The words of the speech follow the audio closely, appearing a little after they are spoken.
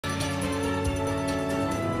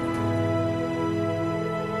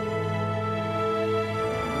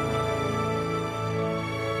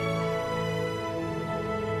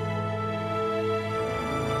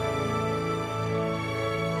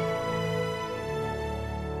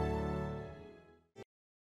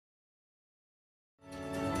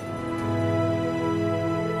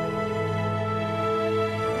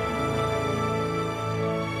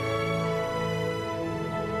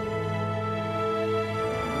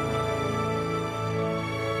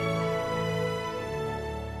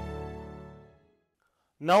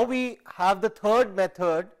Now we have the third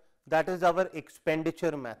method, that is our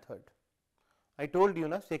expenditure method. I told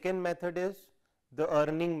you, second method is the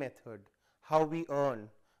earning method, how we earn.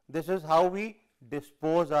 This is how we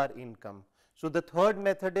dispose our income. So the third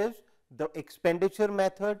method is the expenditure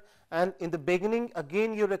method, and in the beginning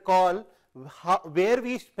again you recall where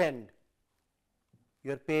we spend.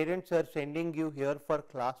 Your parents are sending you here for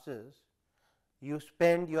classes, you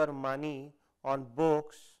spend your money on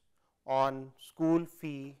books, on school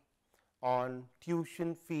fee, on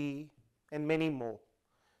tuition fee and many more.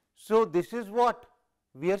 So this is what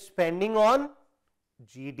we are spending on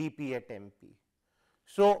GDP at MP.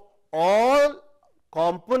 So all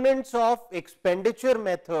components of expenditure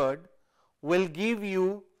method will give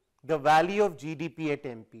you the value of GDP at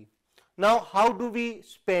MP. Now how do we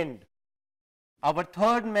spend? Our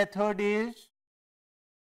third method is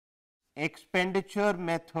expenditure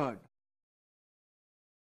method.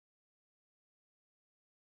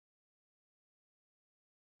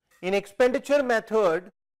 In expenditure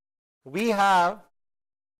method, we have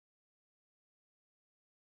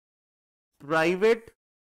private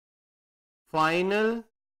final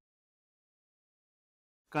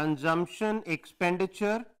consumption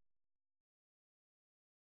expenditure.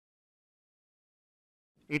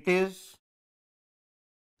 It is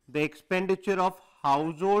the expenditure of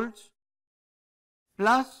households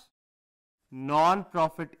plus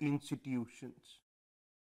non-profit institutions.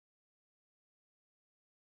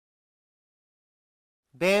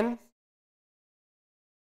 Then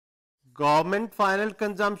government final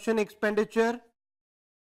consumption expenditure.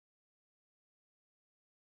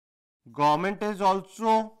 Government is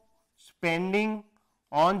also spending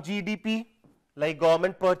on GDP, like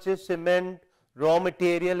government purchase cement, raw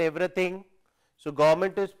material, everything. So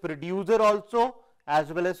government is producer also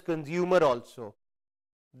as well as consumer also.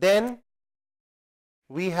 Then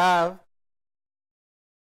we have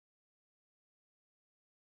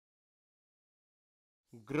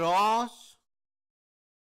gross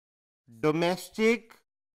domestic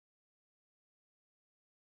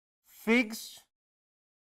fixed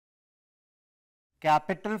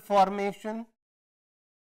capital formation.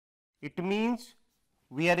 It means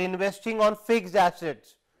we are investing on fixed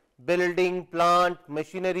assets, building, plant,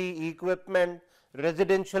 machinery, equipment,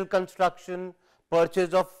 residential construction,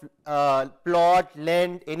 purchase of plot,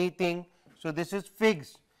 land, anything. So this is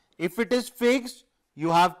fixed. If it is fixed,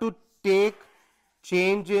 you have to take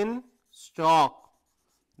change in stock,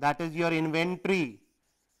 that is your inventory.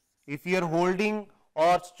 If you are holding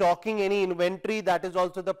or stocking any inventory, that is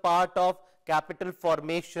also the part of capital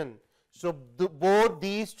formation. So both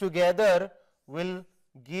these together will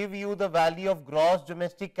give you the value of gross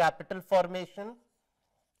domestic capital formation,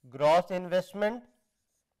 gross investment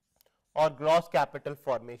or gross capital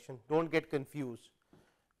formation. Don't get confused.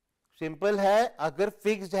 Simple hai, agar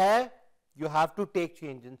fixed hai, you have to take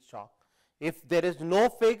change in stock. If there is no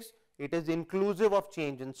fixed, it is inclusive of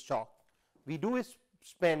change in stock. We do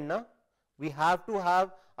spend, na? We have to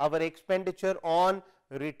have our expenditure on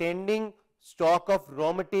retaining stock of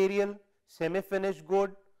raw material, semi-finished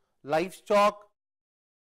good, livestock,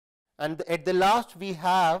 and at the last we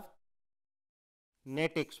have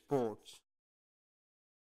net exports.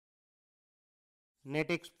 Net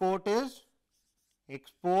export is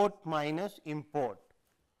export minus import.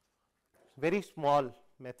 Very small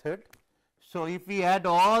method. So if we add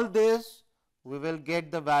all this, we will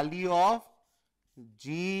get the value of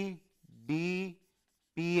GDP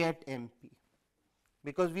at MP,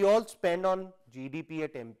 because we all spend on GDP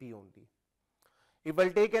at MP only. If I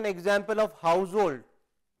will take an example of household,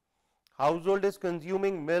 household is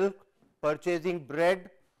consuming milk, purchasing bread,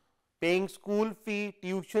 paying school fee,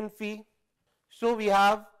 tuition fee. So we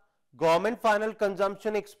have government final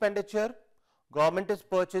consumption expenditure, government is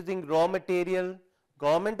purchasing raw material,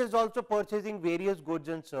 government is also purchasing various goods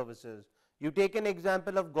and services. You take an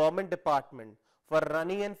example of government department. For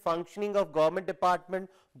running and functioning of government department,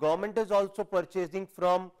 government is also purchasing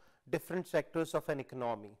from different sectors of an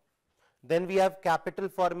economy. Then we have capital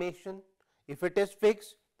formation. If it is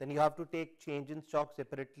fixed, then you have to take change in stock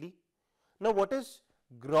separately. Now what is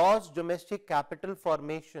gross domestic capital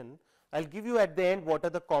formation? I'll give you at the end what are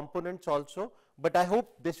the components also, but I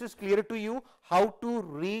hope this is clear to you how to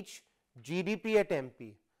reach GDP at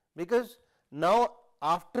MP, because now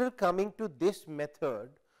after coming to this method,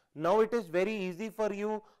 now it is very easy for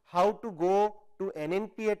you how to go to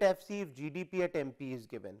NNP at FC if GDP at MP is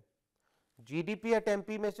given. GDP at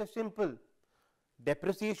MP में से simple,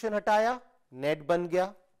 depreciation हटाया, net बन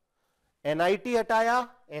गया, NIT हटाया,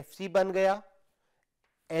 FC बन गया,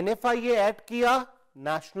 NFIA add किया,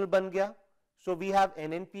 national बन गया. So we have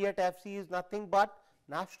NNP at FC is nothing but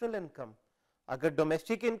national income. अगर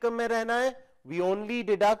डोमेस्टिक इनकम में रहना है, we only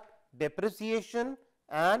deduct depreciation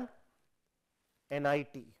and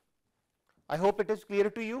NIT. I hope it is clear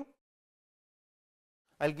to you.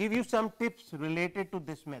 I'll give you some tips related to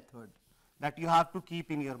this method that you have to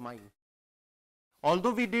keep in your mind.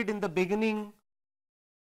 Although we did in the beginning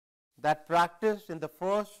that practice in the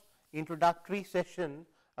first introductory session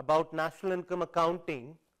about national income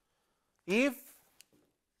accounting, if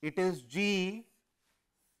it is G,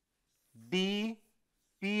 D,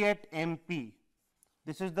 P at MP,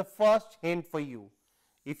 this is the first hint for you.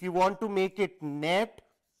 If you want to make it net,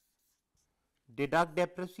 deduct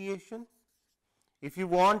depreciation. If you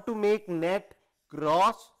want to make net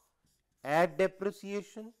gross, add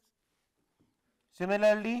depreciation.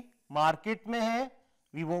 Similarly, market में है,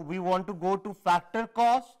 we want to go to factor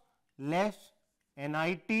cost less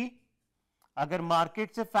NIT. अगर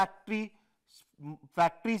market से factory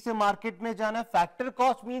से market में जाना, factor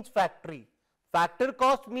cost means factory. Factor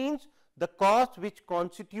cost means the cost which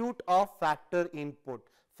constitute of factor input,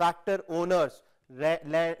 factor owners,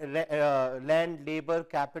 land, labor,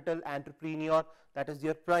 capital, entrepreneur, that is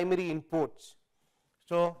your primary inputs.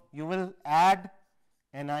 So you will add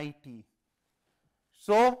NIT.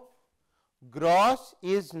 So gross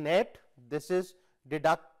is net, this is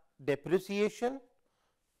deduct depreciation.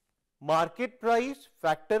 Market price,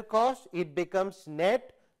 factor cost, it becomes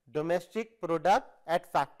net domestic product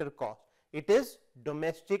at factor cost. It is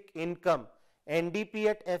domestic income. NDP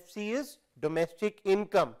at FC is domestic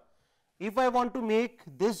income. If I want to make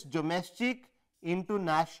this domestic into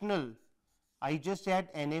national, I just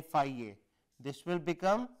add NFIA. This will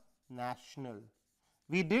become national.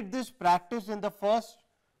 We did this practice in the first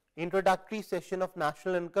introductory session of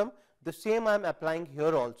national income. The same I am applying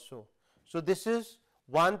here also. So this is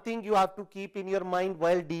one thing you have to keep in your mind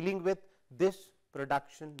while dealing with this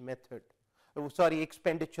production method,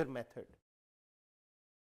 expenditure method.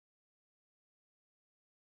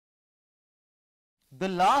 The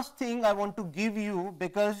last thing I want to give you,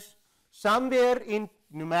 because somewhere in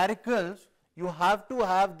numericals you have to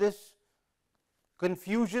have this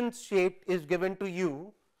confusion shape is given to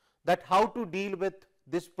you, that how to deal with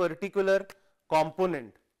this particular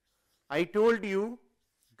component. I told you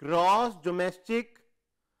gross domestic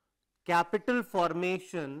capital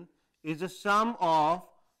formation is a sum of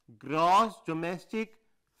gross domestic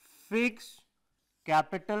fixed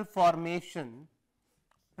capital formation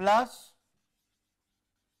plus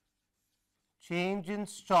change in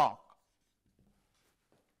stock.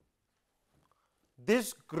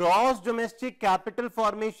 This gross domestic capital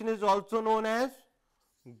formation is also known as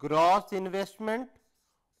gross investment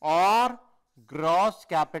or gross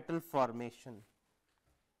capital formation.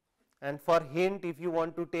 And for hint, if you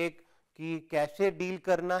want to take कि कैसे deal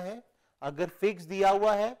करना है, अगर fix दिया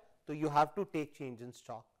हुआ है तो you have to take change in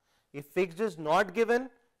stock. If fixed is not given,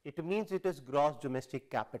 it means it is gross domestic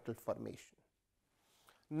capital formation.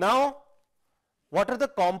 Now, what are the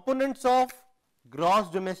components of gross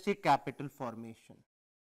domestic capital formation?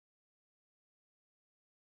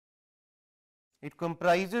 It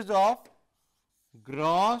comprises of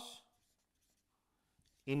gross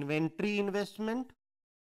inventory investment,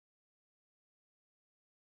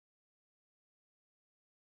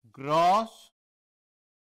 gross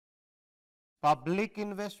public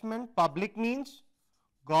investment. Public means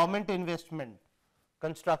government investment,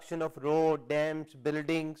 construction of road, dams,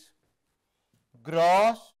 buildings.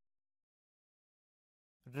 Gross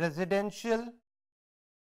residential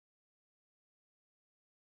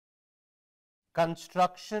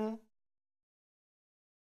construction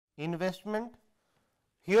investment.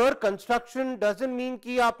 Here construction doesn't mean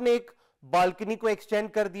कि आपने एक balcony को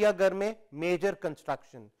extend कर दिया घर में, major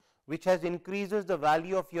construction which has increases the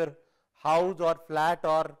value of your house or flat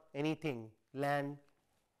or anything, land.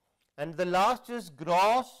 And the last is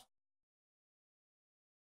gross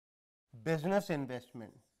business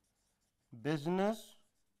investment, business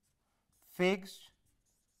fixed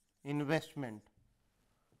investment,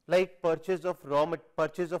 like purchase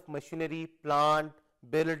of machinery, plant,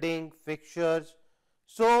 building, fixtures.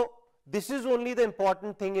 So this is only the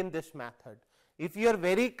important thing in this method. If you are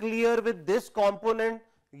very clear with this component,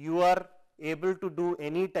 you are able to do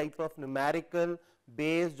any type of numerical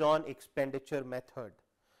based on expenditure method.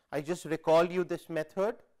 I just recall you this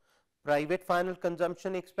method: private final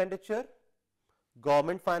consumption expenditure,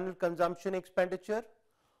 government final consumption expenditure,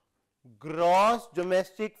 gross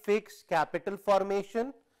domestic fixed capital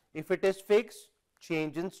formation, if it is fixed,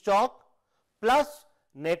 change in stock, plus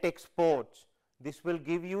net exports. This will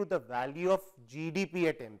give you the value of GDP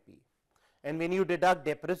at MP. And when you deduct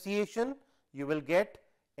depreciation, you will get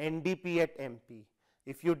NDP at MP.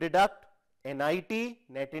 If you deduct NIT,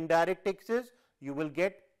 net indirect taxes, you will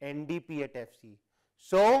get NDP at FC.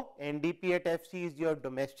 So, NDP at FC is your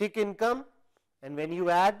domestic income, and when you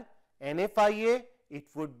add NFIA, it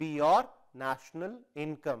would be your national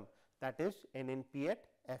income, that is NNP at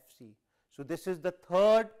FC. So, this is the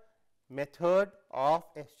third method of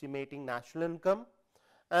estimating national income,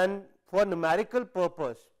 and for numerical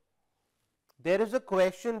purpose, there is a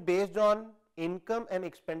question based on income and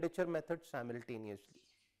expenditure method simultaneously.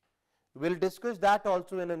 We will discuss that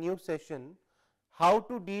also in a new session, how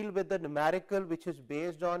to deal with the numerical which is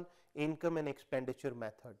based on income and expenditure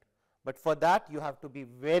method. But for that you have to be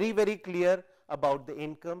very, very clear about the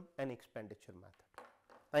income and expenditure method.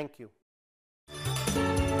 Thank you.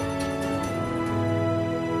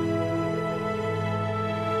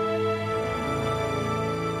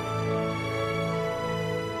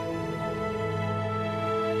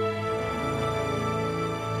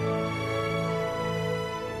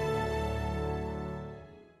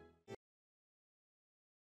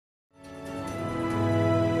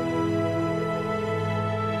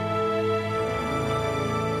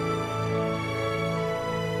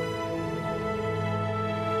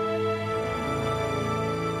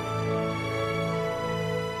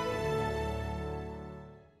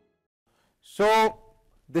 So,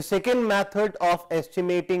 the second method of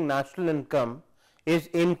estimating national income is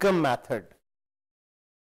income method.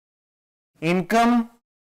 Income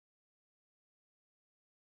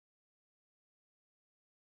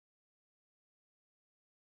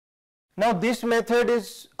now this method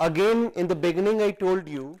is, again in the beginning I told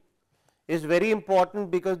you, is very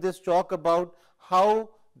important because this talk about how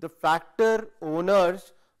the factor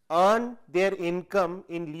owners earn their income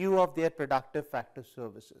in lieu of their productive factor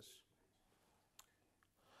services.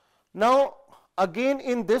 Now, again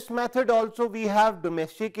in this method also we have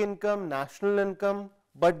domestic income, national income,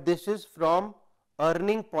 but this is from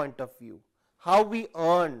earning point of view, how we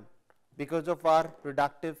earn because of our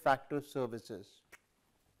productive factor services.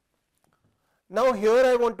 Now, here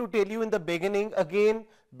I want to tell you in the beginning, again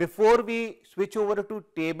before we switch over to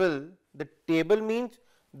table, the table means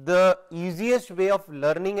the easiest way of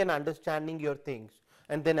learning and understanding your things,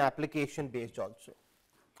 and then application based also.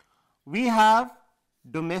 We have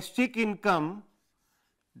domestic income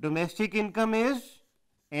is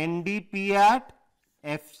NDP at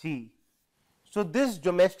FC. So, this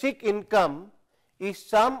domestic income is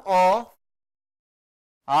sum of,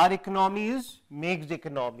 our economy is mixed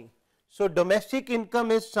economy. So, domestic income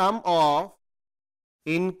is sum of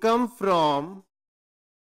income from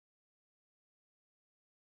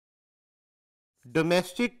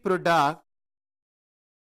domestic product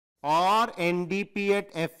or NDP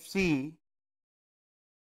at FC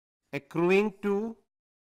accruing to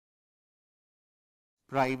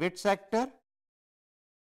private sector,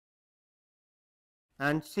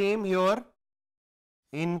 and same here,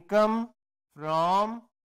 income from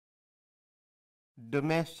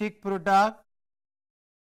domestic product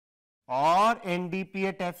or NDP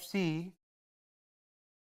at FC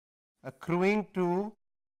accruing to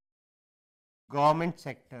government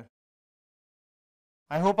sector.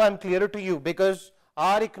 I hope I am clearer to you, because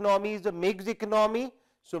our economy is a mixed economy.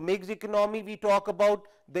 So, mixed economy we talk about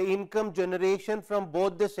the income generation from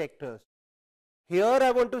both the sectors. Here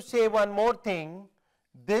I want to say one more thing,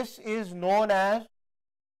 this is known as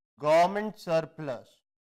government surplus.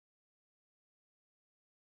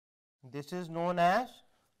 This is known as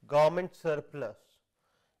government surplus.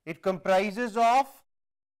 It comprises of,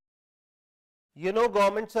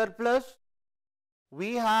 government surplus,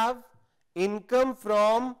 we have income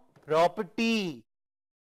from property,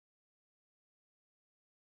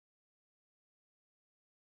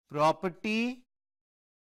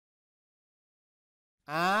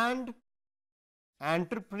 and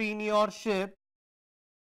entrepreneurship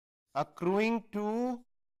accruing to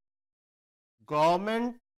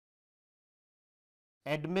government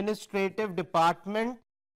administrative department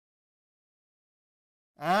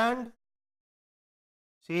and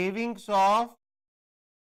savings of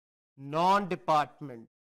non-department.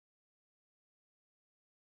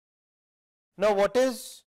 Now, what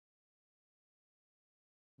is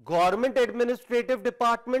government administrative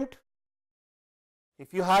department?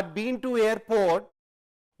 If you had been to airport,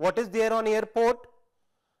 what is there on airport?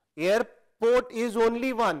 Airport is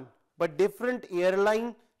only one, but different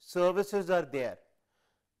airline services are there,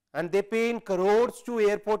 and they pay in crores to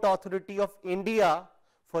Airport Authority of India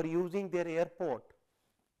for using their airport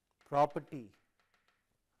property.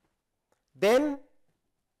 Then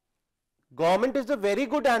government is a very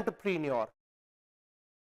good entrepreneur,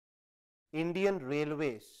 Indian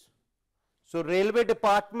Railways. So, railway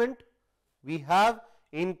department, we have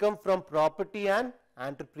income from property and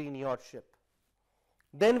entrepreneurship.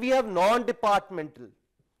 Then we have non-departmental.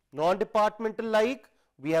 Non-departmental like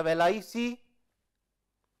we have LIC.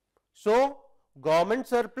 So, government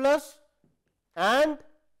surplus and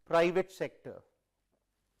private sector.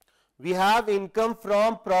 We have income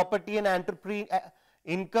from property and enterprise,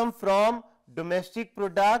 income from domestic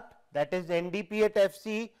product, that is NDP at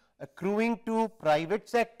FC, accruing to private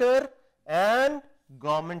sector and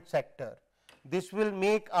government sector. This will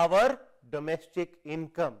make our domestic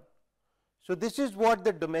income. So, this is what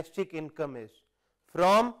the domestic income is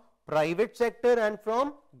from private sector and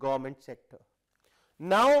from government sector.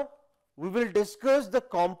 Now, we will discuss the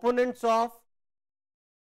components of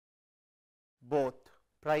both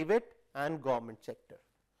private and government sector.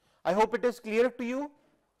 I hope it is clear to you.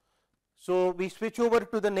 So, we switch over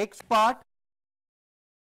to the next part,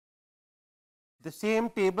 the same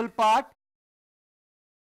table part.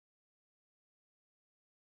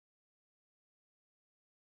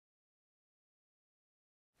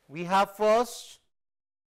 We have first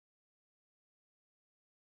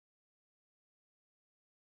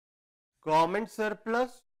government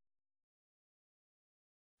surplus.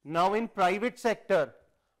 Now, in private sector,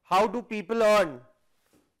 how do people earn?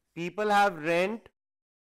 People have rent,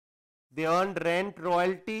 they earn rent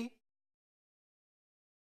royalty,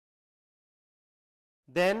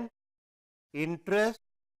 then interest.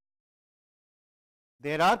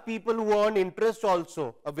 There are people who earn interest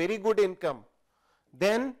also, a very good income.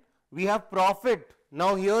 Then we have profit.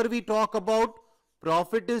 Now, here we talk about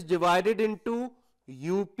profit is divided into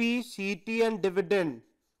UP, CT and dividend.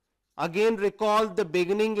 Again, recall the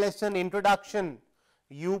beginning lesson introduction.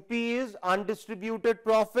 UP is undistributed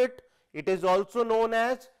profit. It is also known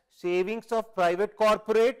as savings of private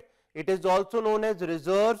corporate. It is also known as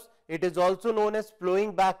reserves. It is also known as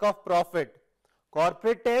flowing back of profit.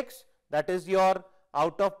 Corporate tax, that is your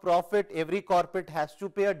out of profit, every corporate has to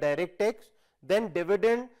pay a direct tax. Then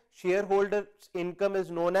dividend, shareholders income is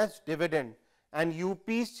known as dividend. And UP,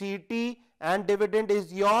 CT and dividend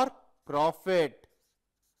is your profit.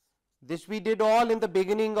 This we did all in the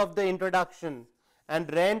beginning of the introduction.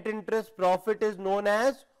 And rent, interest, profit is known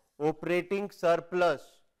as operating surplus.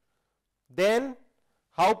 Then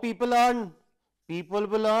how people earn? People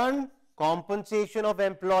will earn compensation of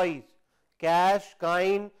employees, cash,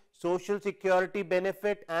 kind, social security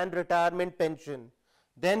benefit and retirement pension.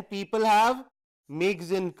 Then people have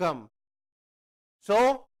mixed income.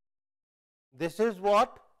 So, this is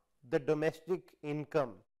what the domestic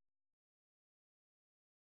income.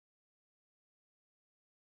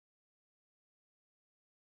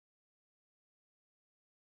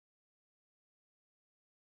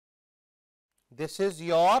 This is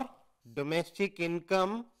your domestic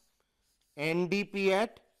income NDP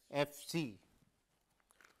at FC.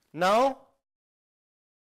 Now,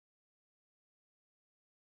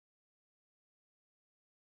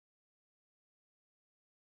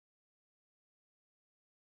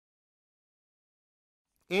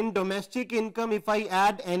 in domestic income, if I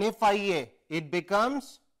add NFIA, it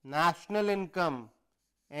becomes national income,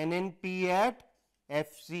 NNP at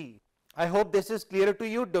FC. I hope this is clear to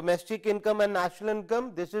you. Domestic income and national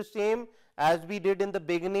income, this is same as we did in the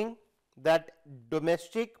beginning, that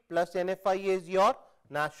domestic plus NFIA is your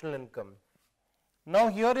national income. Now,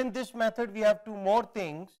 here in this method, we have two more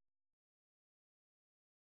things.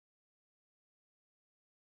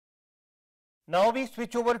 Now, we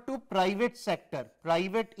switch over to private sector,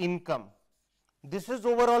 private income. This is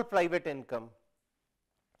overall private income.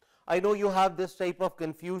 I know you have this type of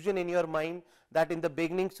confusion in your mind that in the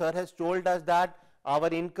beginning sir has told us that our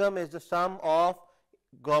income is the sum of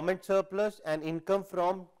government surplus and income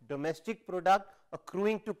from domestic product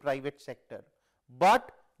accruing to private sector.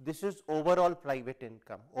 But this is overall private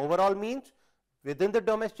income. Overall means within the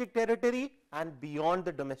domestic territory and beyond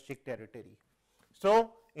the domestic territory.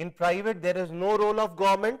 So, in private there is no role of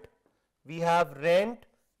government. We have rent,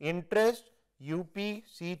 interest, UP,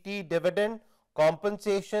 CT, dividend,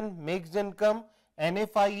 compensation, mixed income,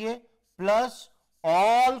 NFIA plus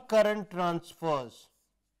all current transfers.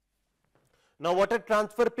 Now, what are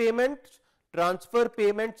transfer payments? Transfer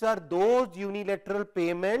payments are those unilateral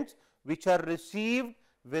payments which are received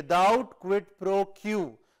without quid pro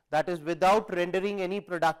quo, that is without rendering any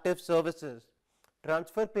productive services.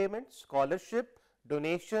 Transfer payments, scholarship,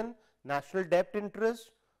 donation, national debt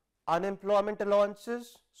interest, unemployment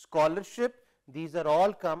allowances, scholarship, these are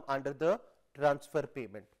all come under the transfer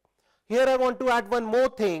payment. Here I want to add one more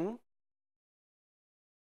thing.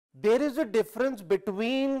 There is a difference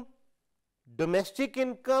between domestic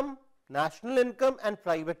income, national income and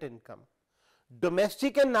private income.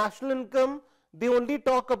 Domestic and national income, they only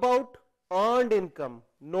talk about earned income,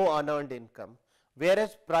 no unearned income.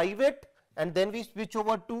 Whereas private and then we switch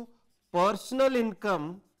over to personal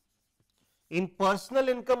income. In personal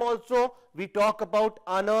income also we talk about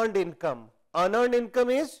unearned income. Unearned income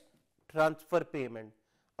is transfer payment.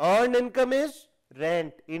 Earned income is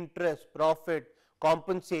rent, interest, profit,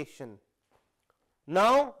 compensation.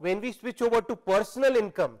 Now when we switch over to personal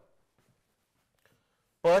income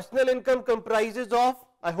comprises of,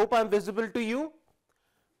 I hope I am visible to you.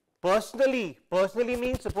 Personally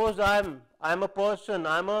means suppose I am a person,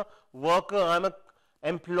 I am a worker, I am a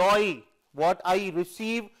employee. What I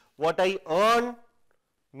receive, what I earn,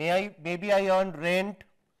 maybe I earn rent,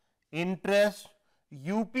 interest.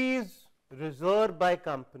 UP is reserved by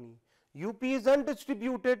company. UP is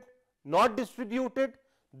undistributed, not distributed,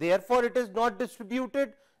 therefore it is not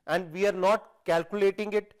distributed and we are not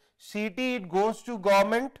calculating it. CT, it goes to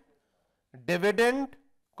government. Dividend,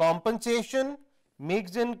 compensation,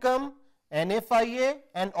 mixed income, NFIA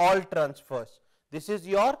and all transfers. This is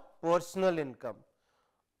your personal income.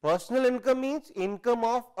 Personal income means income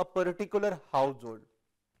of a particular household.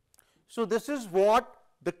 So this is what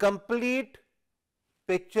the complete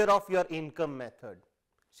picture of your income method.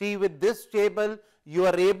 See, with this table you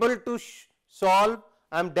are able to solve,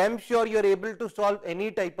 I am damn sure you are able to solve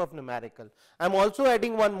any type of numerical. I am also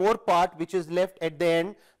adding one more part which is left at the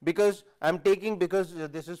end, because I am taking, because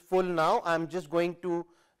this is full now, I am just going to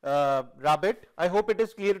rub it. I hope it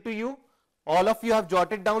is clear to you. All of you have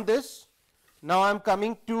jotted down this. Now I am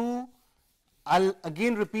coming to, I will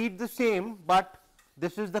again repeat the same, but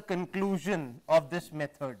this is the conclusion of this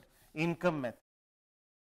method, income method.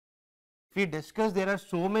 If we discuss, there are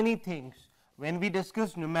so many things. When we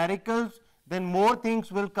discuss numericals, then more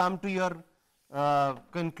things will come to your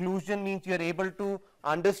conclusion, means you are able to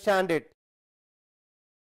understand it.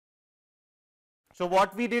 So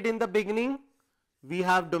what we did in the beginning, we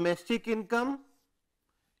have domestic income,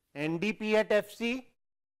 NDP at FC,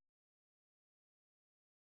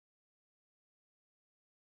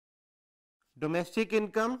 domestic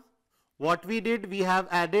income. What we did, we have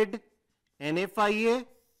added NFIA,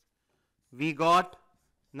 we got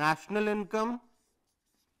national income,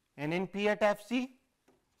 NNP at FC.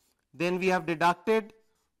 Then we have deducted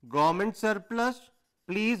government surplus.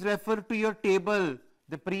 Please refer to your table,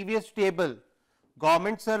 the previous table,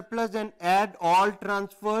 government surplus, and add all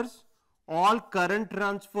transfers, all current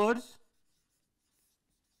transfers.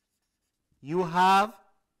 You have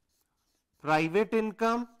private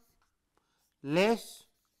income less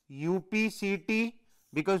UPCT,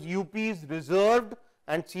 because UP is reserved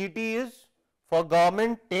and CT is for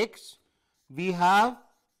government tax. We have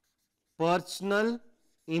personal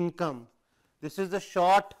income. This is the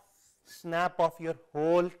short snap of your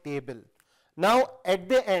whole table. Now at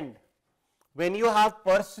the end, when you have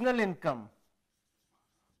personal income,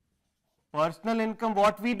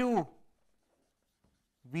 what we do?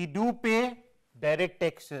 We do pay direct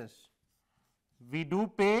taxes. We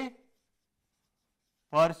do pay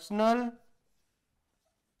personal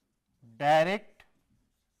direct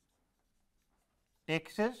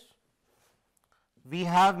taxes. We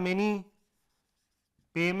have many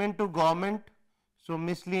payment to government, so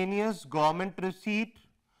miscellaneous government receipt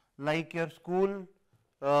like your school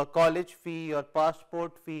college fee, your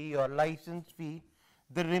passport fee, your license fee.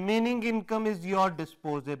 The remaining income is your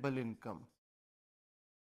disposable income.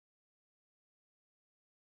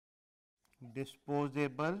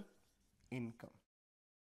 Disposable income.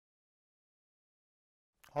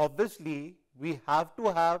 Obviously, we have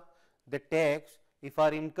to have the tax if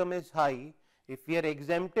our income is high. If we are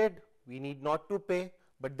exempted, we need not to pay,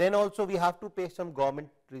 but then also we have to pay some government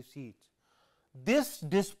receipts. This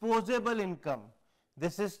disposable income,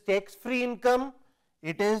 this is tax free income.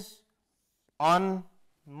 It is on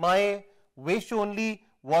my wish only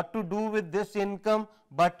what to do with this income,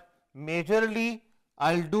 but majorly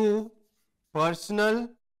I'll do personal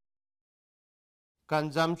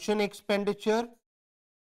consumption expenditure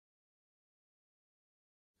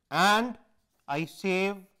and I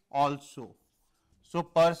save also. So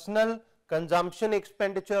personal consumption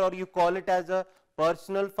expenditure, or you call it as a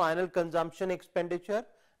personal final consumption expenditure,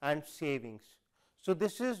 and savings. So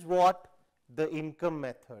this is what the income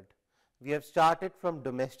method. We have started from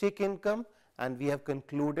domestic income and we have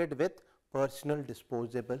concluded with personal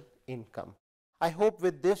disposable income. I hope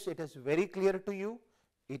with this it is very clear to you.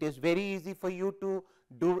 It is very easy for you to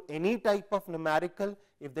do any type of numerical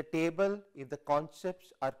if the table, if the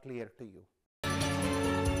concepts are clear to you.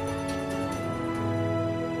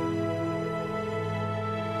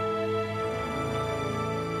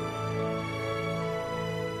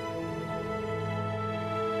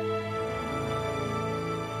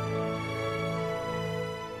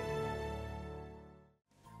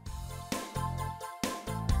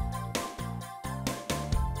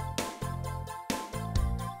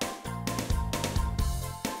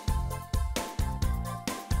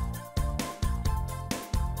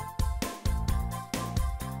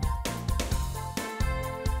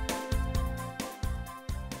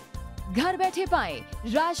 घर बैठे पाएं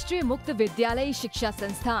राष्ट्रीय मुक्त विद्यालय शिक्षा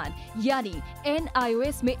संस्थान यानी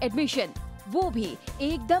NIOS में एडमिशन, वो भी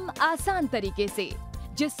एकदम आसान तरीके से,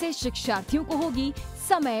 जिससे शिक्षार्थियों को होगी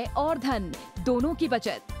समय और धन दोनों की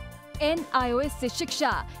बचत। NIOS से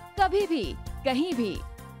शिक्षा कभी भी कहीं भी।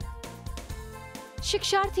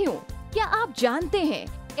 शिक्षार्थियों, क्या आप जानते हैं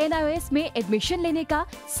NIOS में एडमिशन लेने का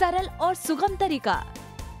सरल और सुगम तरीका,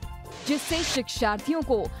 जिससे शिक्षार्थियों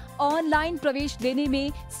को ऑनलाइन प्रवेश लेने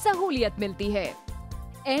में सहूलियत मिलती है।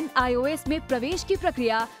 NIOS में प्रवेश की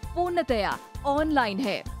प्रक्रिया पूर्णतया ऑनलाइन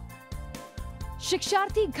है।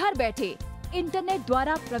 शिक्षार्थी घर बैठे इंटरनेट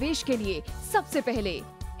द्वारा प्रवेश के लिए सबसे पहले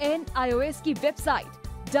NIOS की वेबसाइट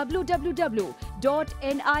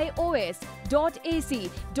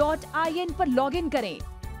www.nios.ac.in पर लॉगिन करें।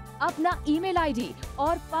 अपना ईमेल आईडी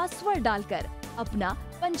और पासवर्ड डालकर अपना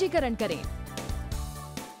पंजीकरण करें।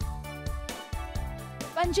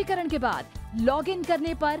 पंजीकरण के बाद लॉगिन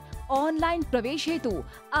करने पर ऑनलाइन प्रवेश हेतु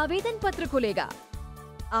आवेदन पत्र खुलेगा।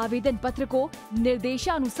 आवेदन पत्र को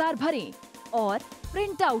निर्देशानुसार भरें और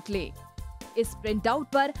प्रिंट आउट लें। इस प्रिंट आउट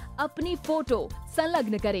पर अपनी फोटो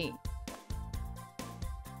संलग्न करें।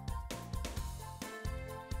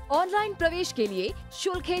 ऑनलाइन प्रवेश के लिए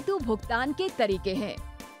शुल्क हेतु भुगतान के तरीके हैं: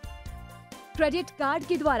 क्रेडिट कार्ड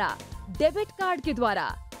के द्वारा, डेबिट कार्ड के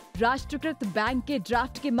द्वारा, राष्ट्रीयकृत बैंक के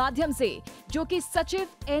ड्राफ्ट के माध्यम से, जो कि सचिव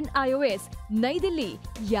NIOS नई दिल्ली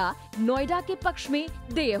या नोएडा के पक्ष में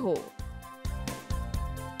देय हो।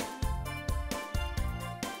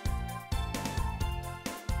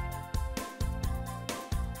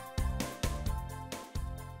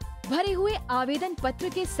 भरे हुए आवेदन पत्र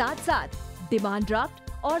के साथ साथ डिमांड ड्राफ्ट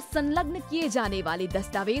और संलग्न किए जाने वाले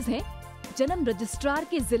दस्तावेज हैं: जन्म रजिस्ट्रार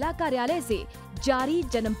के जिला कार्यालय से जारी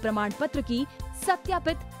जन्म प्रमाण पत्र की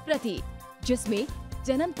सत्यापित प्रति, जिसमें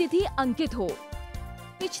जन्म तिथि अंकित हो,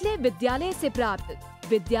 पिछले विद्यालय से प्राप्त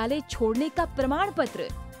विद्यालय छोड़ने का प्रमाण पत्र,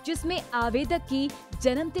 जिसमें आवेदक की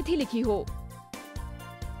जन्म तिथि लिखी हो।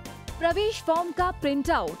 प्रवेश फॉर्म का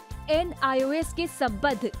प्रिंट आउट NIOS के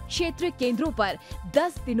संबद्ध क्षेत्रीय केंद्रों पर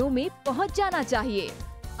 10 दिनों में पहुंच जाना चाहिए,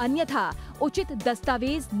 अन्यथा उचित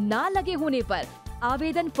दस्तावेज न लगे होने पर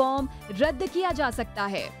आवेदन फॉर्म रद्द किया जा सकता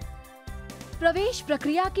है। प्रवेश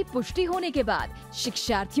प्रक्रिया की पुष्टि होने के बाद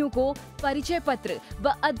शिक्षार्थियों को परिचय पत्र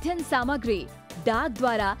व अध्ययन सामग्री डाक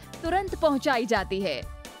द्वारा तुरंत पहुंचाई जाती है।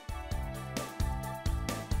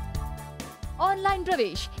 ऑनलाइन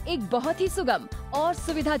प्रवेश एक बहुत ही सुगम और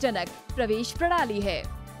सुविधाजनक प्रवेश प्रणाली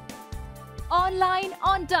है। Online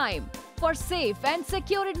on time for safe and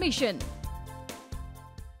secure admission.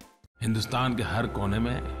 Hindustan के हर कोने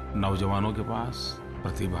में नौजवानों के पास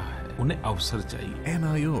प्रतिभा है, उन्हें अवसर चाहिए।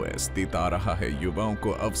 NIOS देता रहा है युवाओं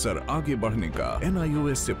को अवसर आगे बढ़ने का।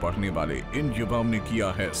 NIOS से पढ़ने वाले इन युवाओं ने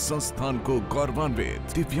किया है संस्थान को गौरवान्वित।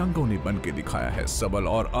 दिव्यांगों ने बन के दिखाया है सबल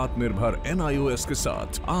और आत्मनिर्भर। NIOS के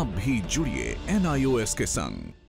साथ आप भी जुड़िए NIOS के संग।